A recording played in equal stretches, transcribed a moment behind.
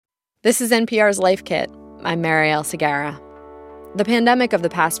This is NPR's Life Kit. I'm Marielle Segarra. The pandemic of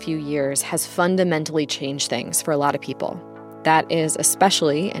the past few years has fundamentally changed things for a lot of people. That is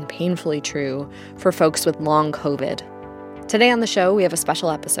especially and painfully true for folks with long COVID. Today on the show, we have a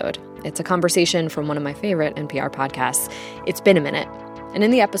special episode. It's a conversation from one of my favorite NPR podcasts, It's Been a Minute. And in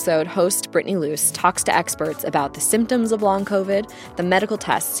the episode, host Brittany Luce talks to experts about the symptoms of long COVID, the medical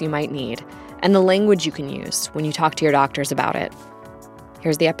tests you might need, and the language you can use when you talk to your doctors about it.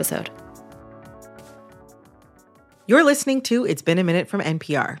 Here's the episode. You're listening to It's Been a Minute from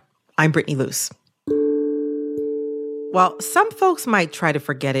NPR. I'm Brittany Luce. While some folks might try to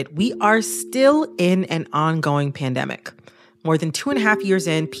forget it, we are still in an ongoing pandemic. More than 2.5 years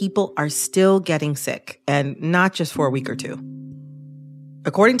in, people are still getting sick, and not just for a week or two.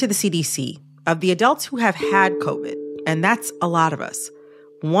 According to the CDC, of the adults who have had COVID, and that's a lot of us,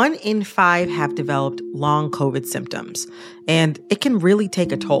 1 in 5 have developed long COVID symptoms, and it can really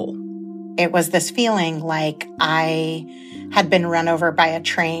take a toll. It was this feeling like I had been run over by a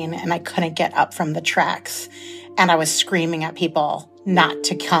train and I couldn't get up from the tracks, and I was screaming at people not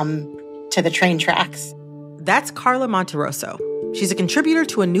to come to the train tracks. That's Carla Monterosso. She's a contributor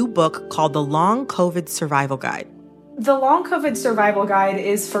to a new book called The Long COVID Survival Guide. The Long COVID Survival Guide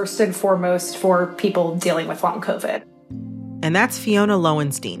is first and foremost for people dealing with long COVID. And that's Fiona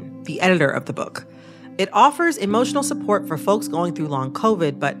Lowenstein, the editor of the book. It offers emotional support for folks going through long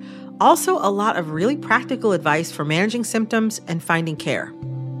COVID, but also a lot of really practical advice for managing symptoms and finding care.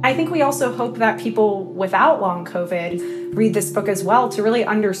 I think we also hope that people without long COVID read this book as well to really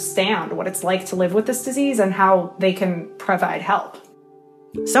understand what it's like to live with this disease and how they can provide help.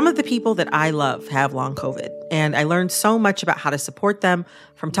 Some of the people that I love have long COVID, and I learned so much about how to support them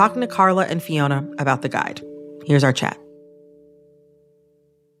from talking to Carla and Fiona about the guide. Here's our chat.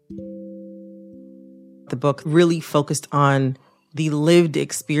 The book really focused on the lived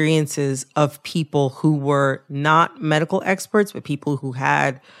experiences of people who were not medical experts, but people who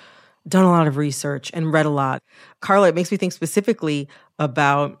had done a lot of research and read a lot. Carla, it makes me think specifically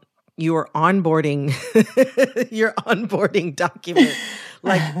about your onboarding, your onboarding document.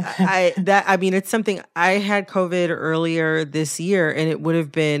 It's something I had COVID earlier this year, and it would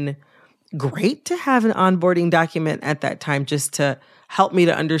have been great to have an onboarding document at that time just to help me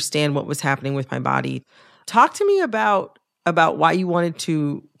to understand what was happening with my body. Talk to me about why you wanted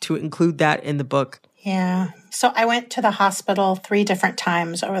to include that in the book. Yeah. So I went to the hospital 3 different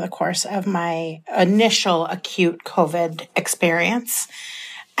times over the course of my initial acute COVID experience.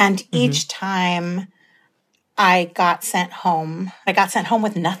 And each time I got sent home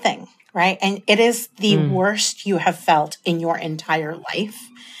with nothing, right? And it is the worst you have felt in your entire life.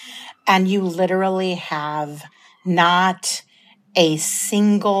 And you literally have not a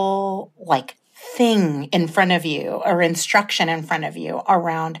single, thing in front of you or instruction in front of you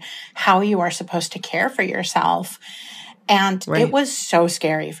around how you are supposed to care for yourself. And It was so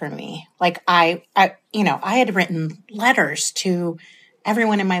scary for me. I had written letters to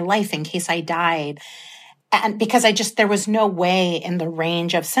everyone in my life in case I died. And because there was no way in the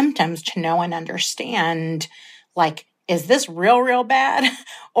range of symptoms to know and understand, is this real bad?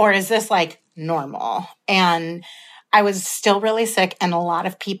 Or is this normal? And I was still really sick, and a lot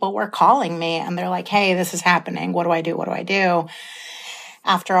of people were calling me, and they're like, hey, this is happening. What do I do? What do I do?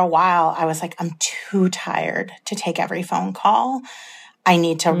 After a while, I was like, I'm too tired to take every phone call. I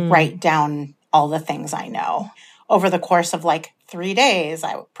need to write down all the things I know. Over the course of 3 days,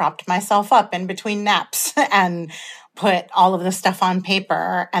 I propped myself up in between naps and put all of the stuff on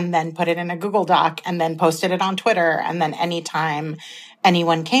paper and then put it in a Google Doc and then posted it on Twitter. And then anytime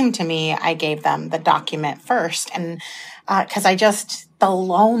anyone came to me, I gave them the document first. And because the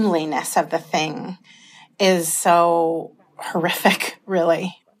loneliness of the thing is so horrific,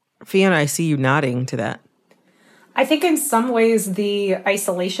 really. Fiona, I see you nodding to that. I think in some ways the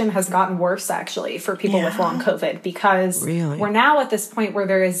isolation has gotten worse, actually, for people with long COVID, because we're now at this point where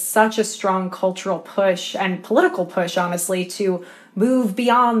there is such a strong cultural push and political push, honestly, to move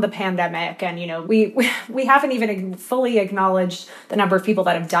beyond the pandemic. And, we haven't even fully acknowledged the number of people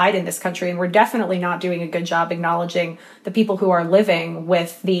that have died in this country. And we're definitely not doing a good job acknowledging the people who are living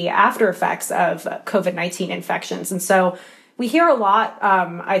with the after effects of COVID-19 infections. And so we hear a lot,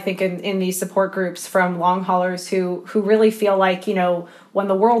 I think, in these support groups from long haulers who really feel like, when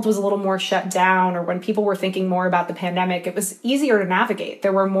the world was a little more shut down or when people were thinking more about the pandemic, it was easier to navigate.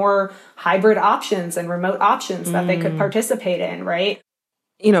 There were more hybrid options and remote options that they could participate in, right?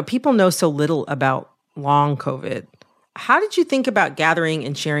 People know so little about long COVID. How did you think about gathering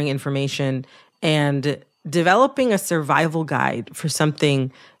and sharing information and developing a survival guide for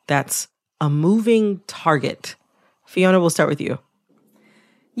something that's a moving target? Fiona, we'll start with you.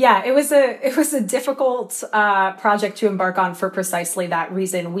 Yeah, it was a difficult project to embark on for precisely that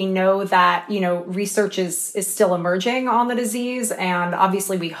reason. We know that, research is still emerging on the disease, and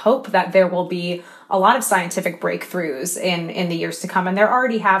obviously we hope that there will be a lot of scientific breakthroughs in the years to come, and there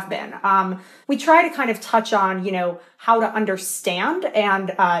already have been. We try to kind of touch on, how to understand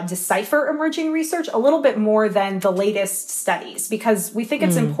and decipher emerging research a little bit more than the latest studies, because we think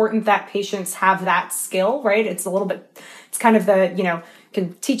it's important that patients have that skill, right? It's kind of the,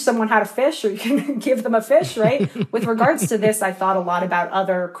 can teach someone how to fish, or you can give them a fish, right? With regards to this, I thought a lot about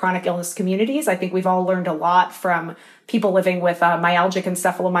other chronic illness communities. I think we've all learned a lot from people living with myalgic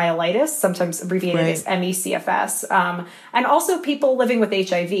encephalomyelitis, sometimes abbreviated as ME/CFS, and also people living with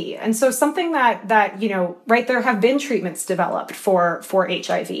HIV. And so something that there have been treatments developed for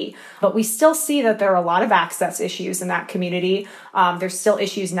HIV, but we still see that there are a lot of access issues in that community. There's still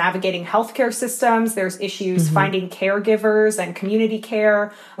issues navigating healthcare systems. There's issues finding caregivers and community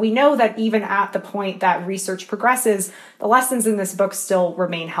care. We know that even at the point that research progresses, the lessons in this book still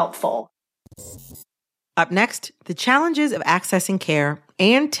remain helpful. Up next, the challenges of accessing care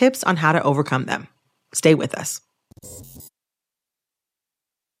and tips on how to overcome them. Stay with us.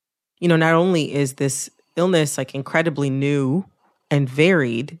 Not only is this illness incredibly new and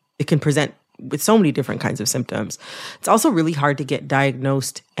varied, it can present with so many different kinds of symptoms. It's also really hard to get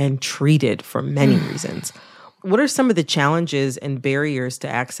diagnosed and treated for many reasons. What are some of the challenges and barriers to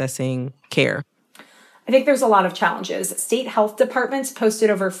accessing care? I think there's a lot of challenges. State health departments posted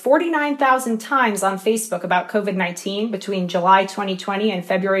over 49,000 times on Facebook about COVID-19 between July 2020 and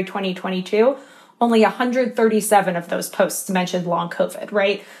February 2022. Only 137 of those posts mentioned long COVID,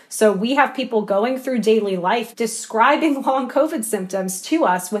 right? So we have people going through daily life describing long COVID symptoms to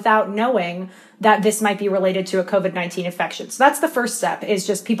us without knowing that this might be related to a COVID-19 infection. So that's the first step, is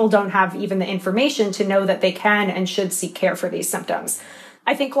just people don't have even the information to know that they can and should seek care for these symptoms.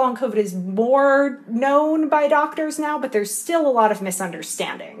 I think long COVID is more known by doctors now, but there's still a lot of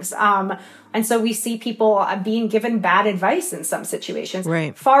misunderstandings. And so we see people being given bad advice in some situations.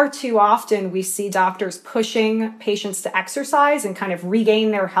 Right. Far too often we see doctors pushing patients to exercise and kind of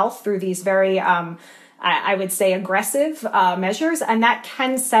regain their health through these very, I would say, aggressive measures. And that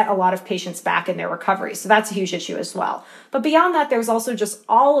can set a lot of patients back in their recovery. So that's a huge issue as well. But beyond that, there's also just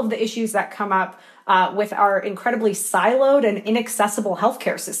all of the issues that come up with our incredibly siloed and inaccessible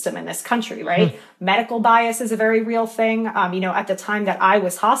healthcare system in this country, right? Medical bias is a very real thing. At the time that I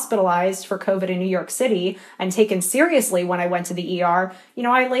was hospitalized for COVID in New York City and taken seriously when I went to the ER,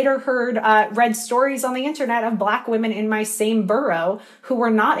 I later read stories on the internet of Black women in my same borough who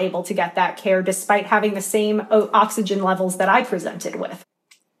were not able to get that care despite having the same oxygen levels that I presented with.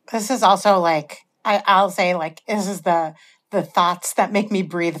 This is also I'll say this is the thoughts that make me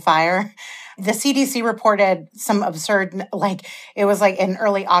breathe fire. The CDC reported some absurd, it was in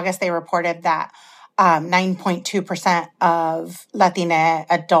early August, they reported that 9.2% of Latina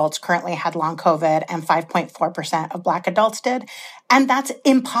adults currently had long COVID and 5.4% of Black adults did. And that's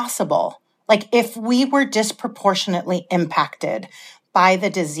impossible. If we were disproportionately impacted by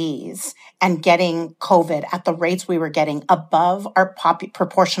the disease and getting COVID at the rates we were getting above our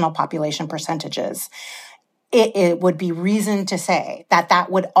proportional population percentages, it would be reason to say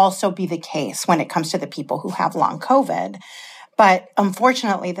that would also be the case when it comes to the people who have long COVID. But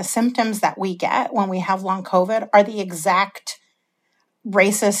unfortunately, the symptoms that we get when we have long COVID are the exact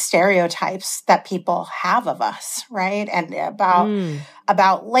racist stereotypes that people have of us, right? And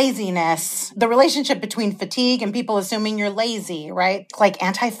about laziness, the relationship between fatigue and people assuming you're lazy, right?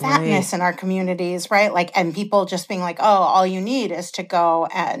 Anti-fatness in our communities, right? And people just being oh, all you need is to go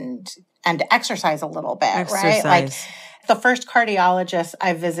and exercise a little bit, right? The first cardiologist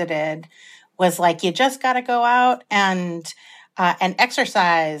I visited was you just got to go out and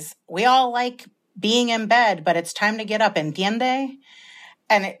exercise. We all like being in bed, but it's time to get up, entiende?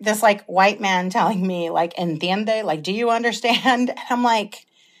 And this white man telling me entiende, do you understand? And I'm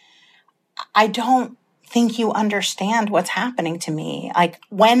I don't think you understand what's happening to me.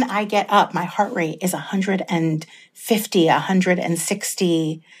 When I get up, my heart rate is 150,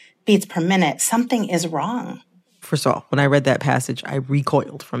 160 beats per minute. Something is wrong. First of all, when I read that passage, I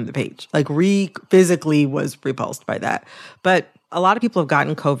recoiled from the page. Physically was repulsed by that. But a lot of people have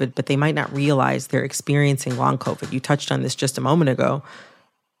gotten COVID, but they might not realize they're experiencing long COVID. You touched on this just a moment ago.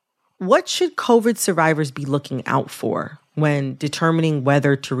 What should COVID survivors be looking out for when determining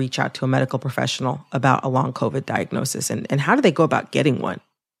whether to reach out to a medical professional about a long COVID diagnosis? And how do they go about getting one?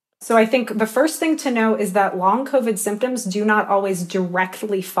 So I think the first thing to know is that long COVID symptoms do not always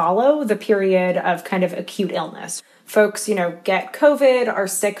directly follow the period of kind of acute illness. Folks, get COVID, are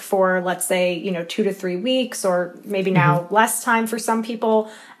sick for, let's say, 2 to 3 weeks, or maybe now less time for some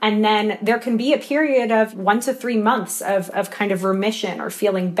people. And then there can be a period of 1 to 3 months of kind of remission or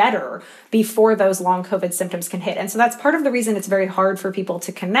feeling better before those long COVID symptoms can hit. And so that's part of the reason it's very hard for people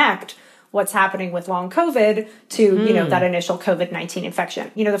to connect what's happening with long COVID to, that initial COVID-19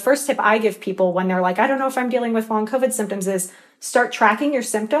 infection. The first tip I give people when they're like, I don't know if I'm dealing with long COVID symptoms, is start tracking your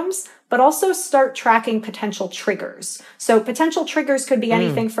symptoms, but also start tracking potential triggers. So potential triggers could be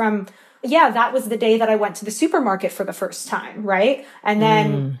anything from, that was the day that I went to the supermarket for the first time, right? And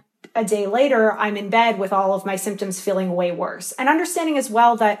then a day later, I'm in bed with all of my symptoms feeling way worse. And understanding as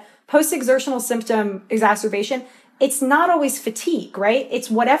well that post-exertional symptom exacerbation, it's not always fatigue, right?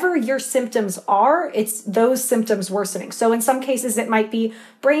 It's whatever your symptoms are, it's those symptoms worsening. So in some cases, it might be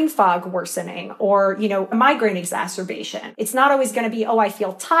brain fog worsening or, a migraine exacerbation. It's not always going to be, I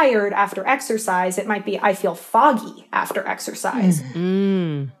feel tired after exercise. It might be, I feel foggy after exercise.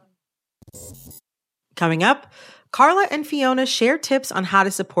 Coming up, Carla and Fiona share tips on how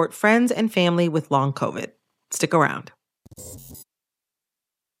to support friends and family with long COVID. Stick around.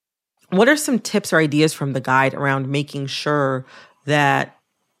 What are some tips or ideas from the guide around making sure that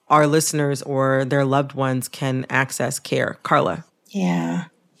our listeners or their loved ones can access care? Carla. Yeah,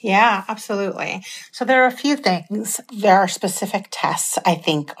 absolutely. So there are a few things. There are specific tests I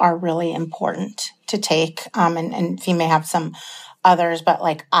think are really important to take. And Fee may have some others, but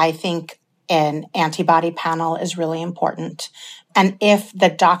I think an antibody panel is really important. And if the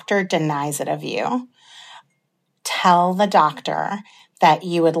doctor denies it of you, tell the doctor that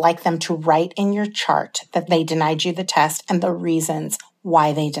you would like them to write in your chart that they denied you the test and the reasons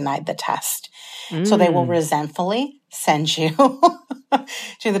why they denied the test. So they will resentfully send you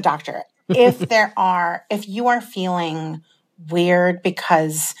to the doctor. If you are feeling weird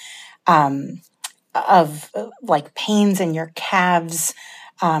because of pains in your calves,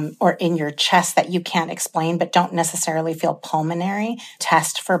 or in your chest that you can't explain but don't necessarily feel pulmonary,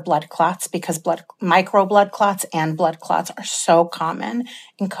 test for blood clots because micro blood clots and blood clots are so common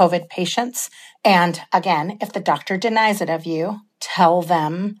in COVID patients. And again, if the doctor denies it of you, tell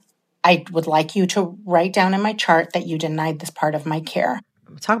them, I would like you to write down in my chart that you denied this part of my care.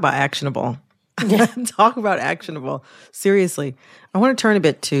 Talk about actionable. Talk about actionable. Seriously, I want to turn a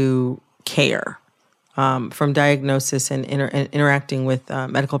bit to care. From diagnosis and interacting with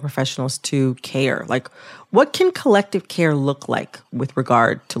medical professionals to care. What can collective care look like with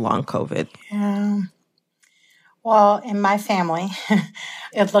regard to long COVID? Well, in my family,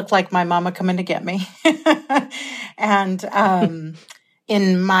 it looked like my mama coming to get me. And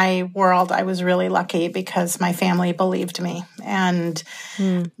in my world, I was really lucky because my family believed me. And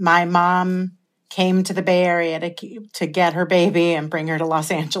my mom came to the Bay Area to get her baby and bring her to Los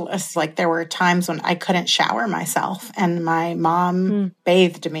Angeles. There were times when I couldn't shower myself and my mom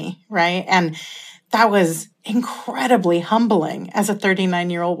bathed me, right? And that was incredibly humbling as a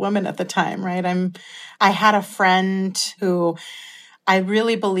 39-year-old woman at the time, right? I had a friend who I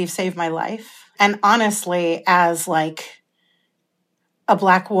really believe saved my life. And honestly, as a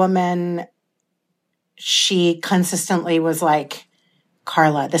Black woman, she consistently was like,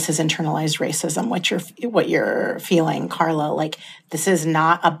 Carla, this is internalized racism, what you're feeling, Carla. This is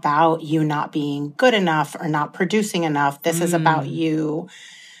not about you not being good enough or not producing enough. This is about you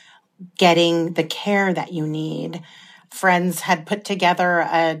getting the care that you need. Friends had put together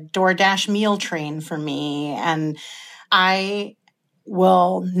a DoorDash meal train for me, and I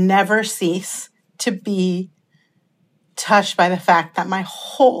will never cease to be touched by the fact that my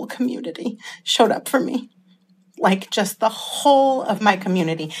whole community showed up for me. Just the whole of my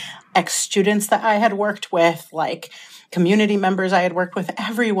community, ex-students that I had worked with, community members I had worked with,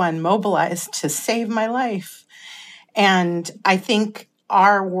 everyone mobilized to save my life. And I think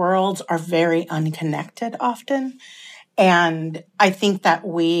our worlds are very unconnected often. And I think that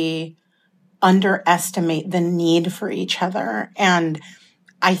we underestimate the need for each other. And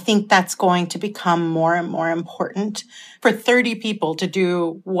I think that's going to become more and more important for 30 people to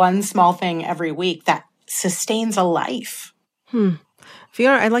do one small thing every week that sustains a life.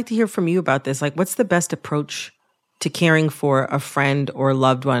 Fiona, I'd like to hear from you about this. What's the best approach to caring for a friend or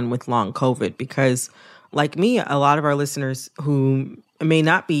loved one with long COVID? Because like me, a lot of our listeners who may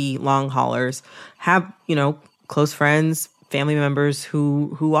not be long haulers have, close friends, family members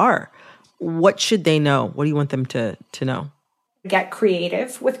who are. What should they know? What do you want them to know? get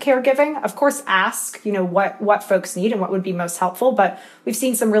creative with caregiving. Of course, ask, what folks need and what would be most helpful. But we've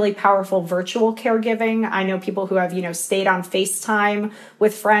seen some really powerful virtual caregiving. I know people who have, stayed on FaceTime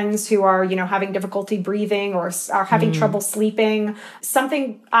with friends who are, having difficulty breathing or are having trouble sleeping.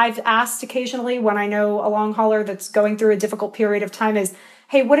 Something I've asked occasionally when I know a long hauler that's going through a difficult period of time is,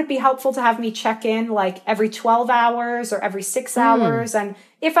 hey, would it be helpful to have me check in like every 12 hours or every 6 hours? And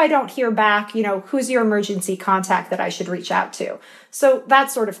if I don't hear back, who's your emergency contact that I should reach out to? So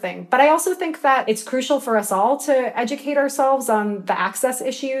that sort of thing. But I also think that it's crucial for us all to educate ourselves on the access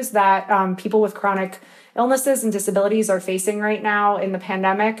issues that people with chronic illnesses and disabilities are facing right now in the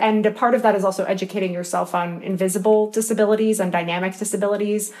pandemic. And a part of that is also educating yourself on invisible disabilities and dynamic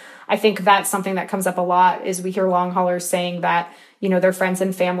disabilities. I think that's something that comes up a lot is we hear long haulers saying that, their friends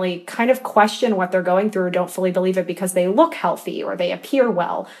and family kind of question what they're going through or don't fully believe it because they look healthy or they appear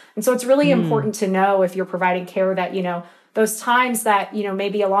well. And so it's really important to know if you're providing care that, those times that,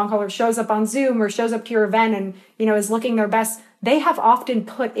 maybe a long hauler shows up on Zoom or shows up to your event and, is looking their best, they have often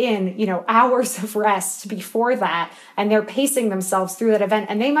put in, hours of rest before that, and they're pacing themselves through that event,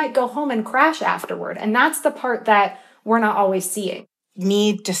 and they might go home and crash afterward. And that's the part that we're not always seeing.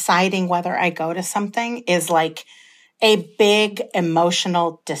 Me deciding whether I go to something is like a big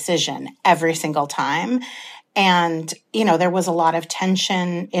emotional decision every single time. And, there was a lot of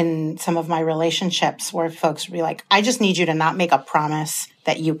tension in some of my relationships where folks would be like, I just need you to not make a promise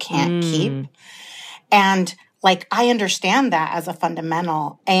that you can't keep. And I understand that as a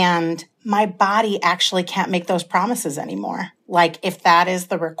fundamental, and my body actually can't make those promises anymore. If that is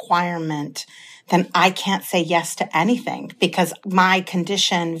the requirement, then I can't say yes to anything because my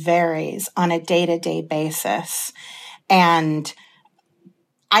condition varies on a day-to-day basis. And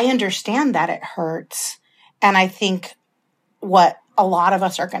I understand that it hurts. And I think what a lot of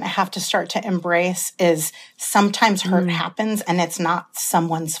us are going to have to start to embrace is sometimes hurt happens and it's not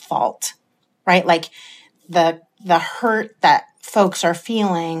someone's fault, right? The hurt that folks are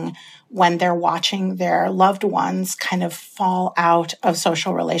feeling when they're watching their loved ones kind of fall out of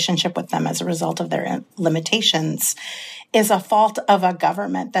social relationship with them as a result of their limitations is a fault of a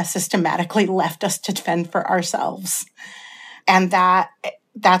government that systematically left us to fend for ourselves. And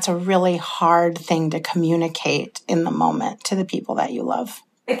that's a really hard thing to communicate in the moment to the people that you love.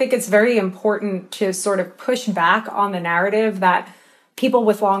 I think it's very important to sort of push back on the narrative that people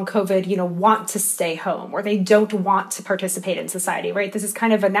with long COVID, want to stay home or they don't want to participate in society, right? This is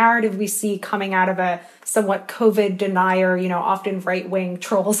kind of a narrative we see coming out of a somewhat COVID denier, often right-wing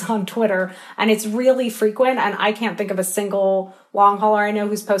trolls on Twitter. And it's really frequent. And I can't think of a single long hauler I know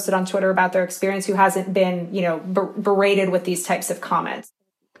who's posted on Twitter about their experience who hasn't been, berated with these types of comments.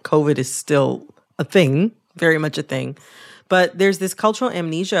 COVID is still a thing, very much a thing. But there's this cultural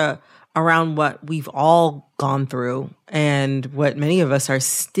amnesia around what we've all gone through and what many of us are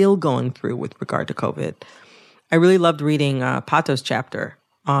still going through with regard to COVID. I really loved reading Pato's chapter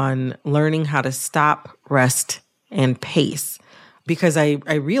on learning how to stop, rest, and pace, because I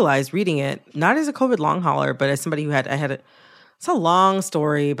realized reading it, not as a COVID long hauler, but as somebody who it's a long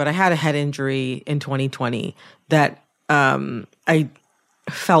story, but I had a head injury in 2020 that I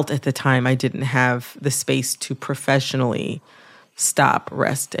felt at the time I didn't have the space to professionally stop,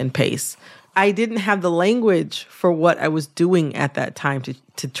 rest, and pace. I didn't have the language for what I was doing at that time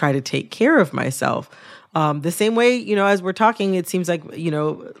to try to take care of myself. The same way, as we're talking, it seems like,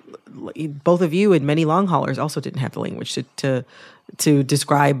 both of you and many long haulers also didn't have the language to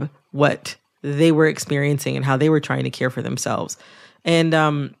describe what they were experiencing and how they were trying to care for themselves.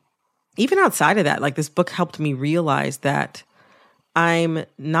 And even outside of that, this book helped me realize that I'm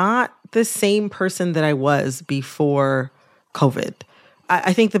not the same person that I was before COVID.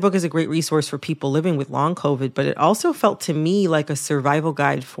 I think the book is a great resource for people living with long COVID, but it also felt to me like a survival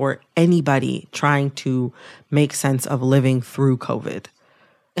guide for anybody trying to make sense of living through COVID.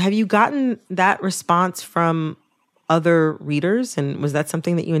 Have you gotten that response from other readers? And was that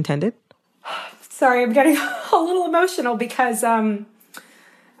something that you intended? Sorry, I'm getting a little emotional because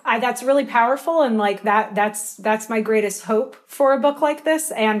that's really powerful, and that's my greatest hope for a book like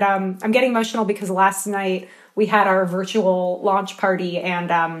this. And I'm getting emotional because last night we had our virtual launch party,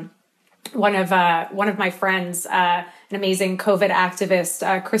 and one of my friends, an amazing COVID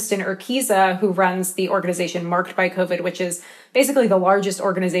activist, Kristen Urquiza, who runs the organization Marked by COVID, which is basically the largest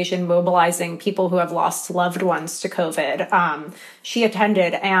organization mobilizing people who have lost loved ones to COVID. She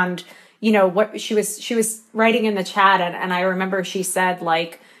attended, and what she was writing in the chat, and I remember she said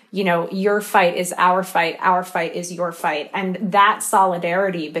your fight is our fight is your fight. And that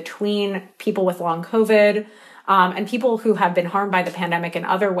solidarity between people with long COVID, and people who have been harmed by the pandemic in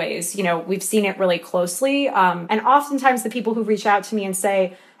other ways. You know, we've seen it really closely. And oftentimes the people who reach out to me and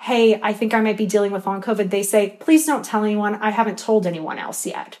say, hey, I think I might be dealing with long COVID, they say, please don't tell anyone. I haven't told anyone else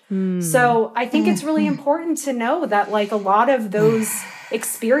yet. So I think it's really important to know that like a lot of those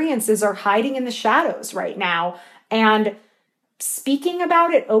experiences are hiding in the shadows right now. And speaking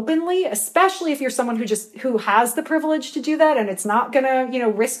about it openly, especially if you're someone who has the privilege to do that and it's not going to, you know,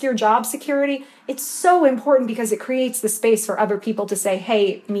 risk your job security, it's so important because it creates the space for other people to say,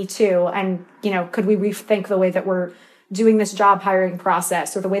 hey, me too. And, you know, could we rethink the way that we're doing this job hiring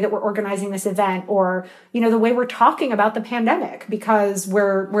process or the way that we're organizing this event or, you know, the way we're talking about the pandemic because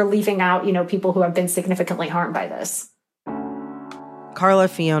we're leaving out, you know, people who have been significantly harmed by this. Carla,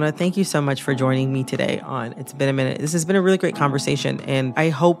 Fiona, thank you so much for joining me today on It's Been a Minute. This has been a really great conversation, and I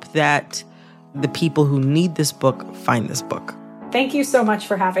hope that the people who need this book find this book. Thank you so much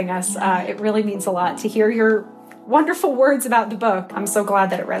for having us. It really means a lot to hear your wonderful words about the book. I'm so glad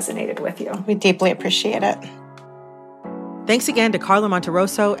that it resonated with you. We deeply appreciate it. Thanks again to Carla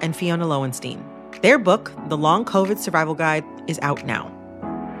Monterosso and Fiona Lowenstein. Their book, The Long COVID Survival Guide, is out now.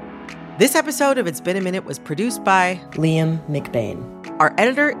 This episode of It's Been a Minute was produced by Liam McBain. Our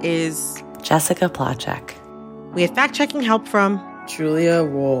editor is Jessica Placzek. We had fact-checking help from Julia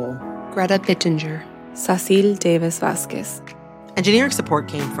Wohl, Greta Pittenger, Cecile Davis Vasquez. Engineering support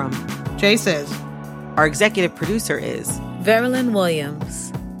came from Jay Says. Our executive producer is Verilyn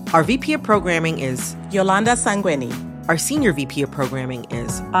Williams. Our VP of programming is Yolanda Sanguini. Our senior VP of programming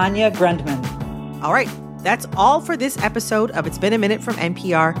is Anya Grundman. All right, that's all for this episode of It's Been a Minute from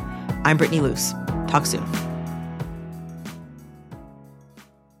NPR. I'm Brittany Luce. Talk soon.